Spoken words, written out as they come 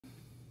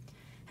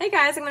Hey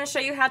guys, I'm going to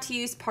show you how to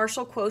use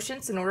partial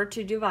quotients in order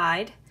to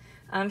divide.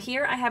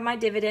 Here I have my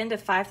dividend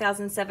of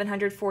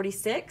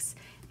 5,746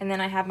 and then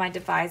I have my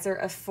divisor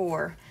of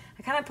 4.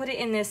 I kind of put it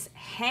in this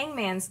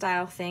hangman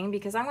style thing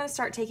because I'm going to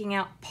start taking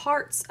out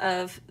parts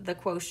of the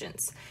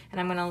quotients and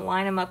I'm going to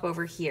line them up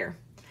over here.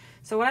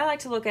 So what I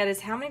like to look at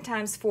is how many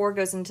times 4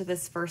 goes into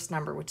this first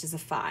number, which is a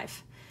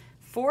 5.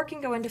 4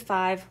 can go into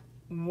 5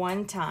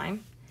 one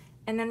time.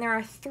 And then there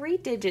are 3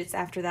 digits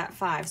after that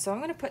 5. So I'm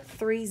going to put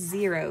 3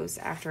 zeros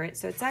after it.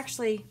 So it's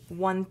actually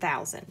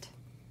 1,000.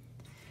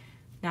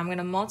 Now I'm going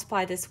to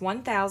multiply this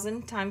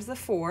 1,000 times the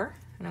 4.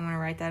 And I'm going to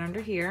write that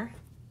under here.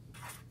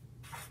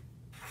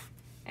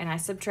 And I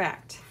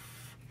subtract.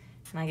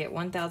 And I get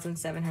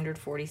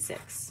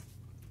 1,746.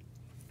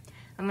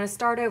 I'm going to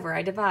start over.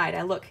 I divide.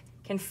 I look.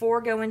 Can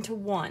 4 go into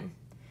 1?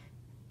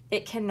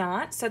 It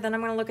cannot. So then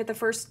I'm going to look at the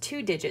first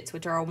 2 digits,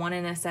 which are a 1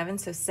 and a 7.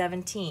 So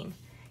 17.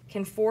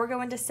 Can 4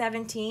 go into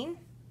 17?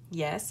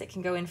 Yes, it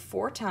can go in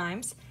 4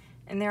 times.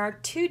 And there are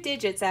 2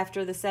 digits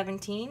after the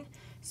 17,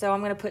 so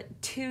I'm going to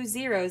put 2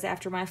 zeros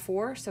after my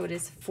 4, so it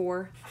is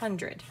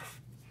 400.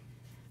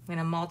 I'm going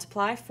to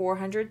multiply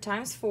 400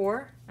 times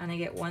 4, and I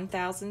get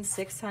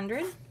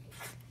 1,600.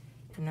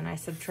 And then I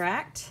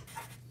subtract,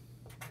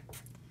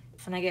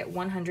 and I get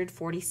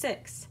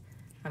 146.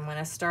 I'm going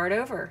to start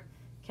over.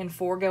 Can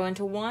 4 go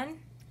into 1?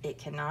 It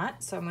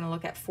cannot, so I'm going to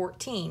look at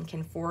 14.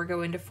 Can 4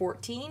 go into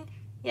 14?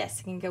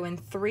 Yes, it can go in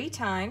 3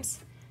 times.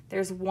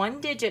 There's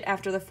 1 digit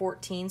after the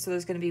 14, so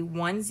there's going to be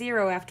 1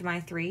 0 after my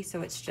 3,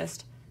 so it's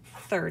just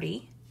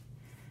 30.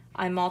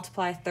 I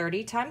multiply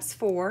 30 times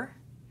 4,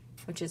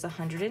 which is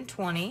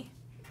 120.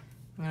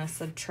 I'm going to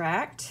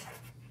subtract.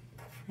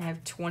 I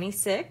have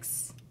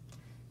 26.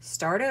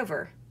 Start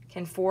over.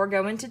 Can 4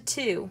 go into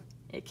 2?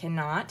 It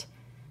cannot.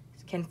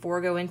 Can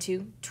 4 go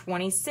into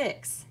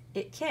 26?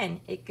 It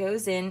can. It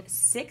goes in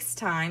 6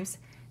 times.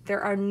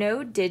 There are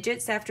no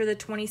digits after the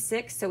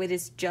 26, so it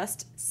is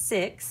just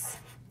 6.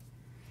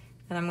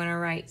 And I'm going to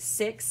write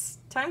 6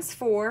 times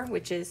 4,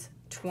 which is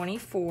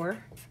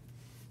 24.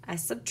 I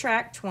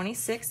subtract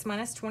 26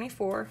 minus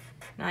 24,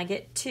 and I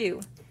get 2.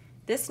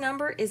 This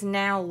number is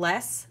now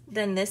less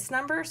than this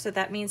number, so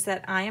that means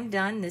that I am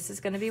done. This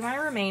is going to be my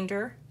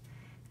remainder.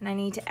 And I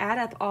need to add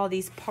up all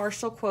these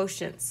partial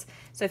quotients.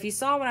 So if you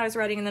saw when I was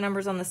writing the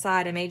numbers on the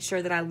side, I made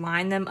sure that I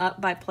lined them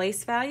up by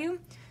place value,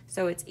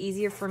 so it's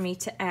easier for me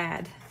to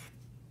add.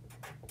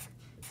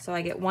 So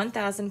I get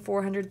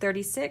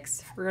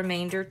 1,436,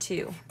 remainder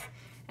 2.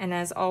 And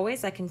as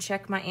always, I can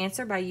check my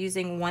answer by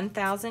using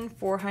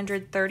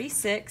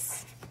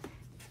 1,436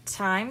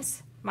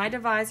 times my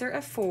divisor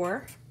of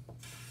 4.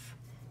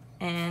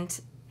 And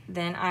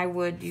then I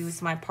would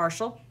use my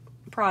partial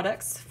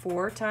products,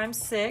 4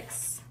 times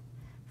 6,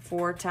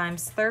 4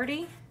 times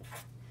 30,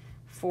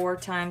 4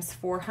 times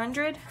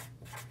 400,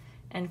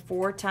 and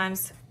 4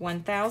 times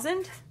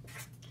 1,000.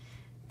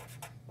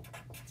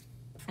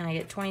 And I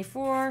get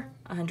 24,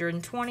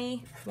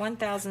 120,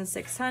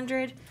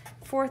 1,600,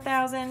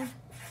 4,000.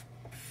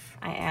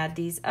 I add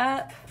these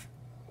up.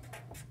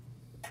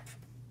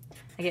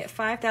 I get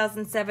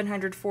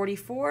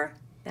 5,744.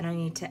 Then I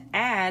need to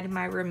add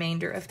my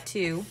remainder of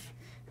 2.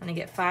 And I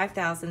get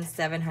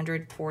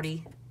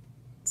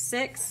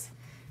 5,746,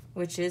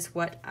 which is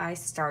what I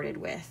started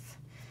with.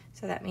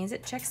 So that means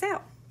it checks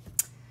out.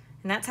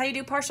 And that's how you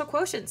do partial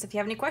quotients. If you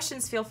have any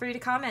questions, feel free to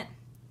comment.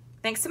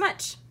 Thanks so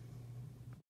much.